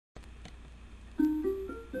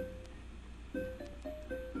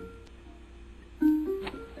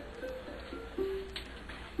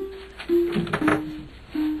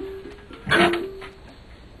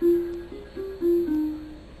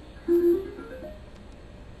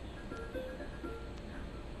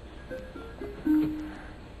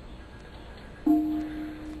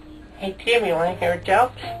Jimmy, wanna hear a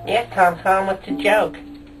joke? Yeah, Tom, what's the joke?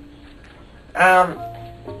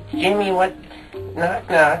 Jimmy, what? Knock,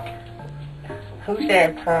 knock. Who's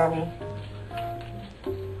there, Tommy?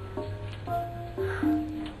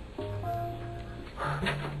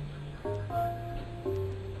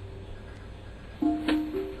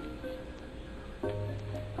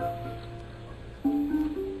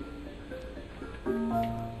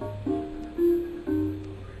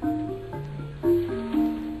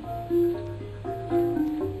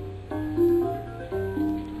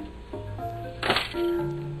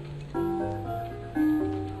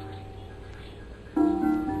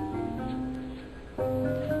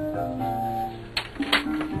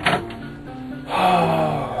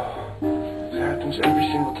 This happens every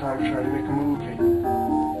single time I try to make a movie.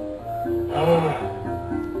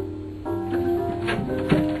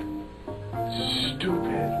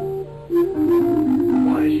 Stupid.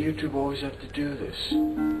 Why does YouTube always have to do this?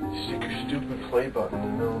 Stick your stupid play button in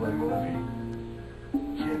the middle of my movie.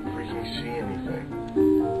 Can't freaking see anything.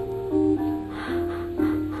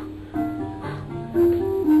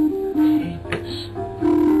 I hate this.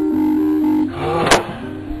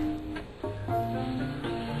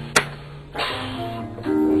 I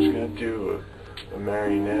was gonna do a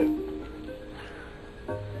marionette.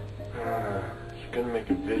 You're gonna make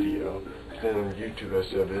a video, then YouTube has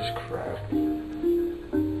to have this crap.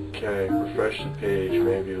 Okay, refresh the page,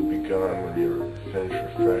 maybe it'll be gone when you finish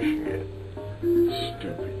refreshing it.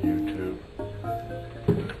 Stupid YouTube.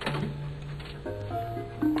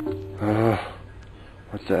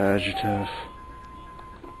 What's the ajitef?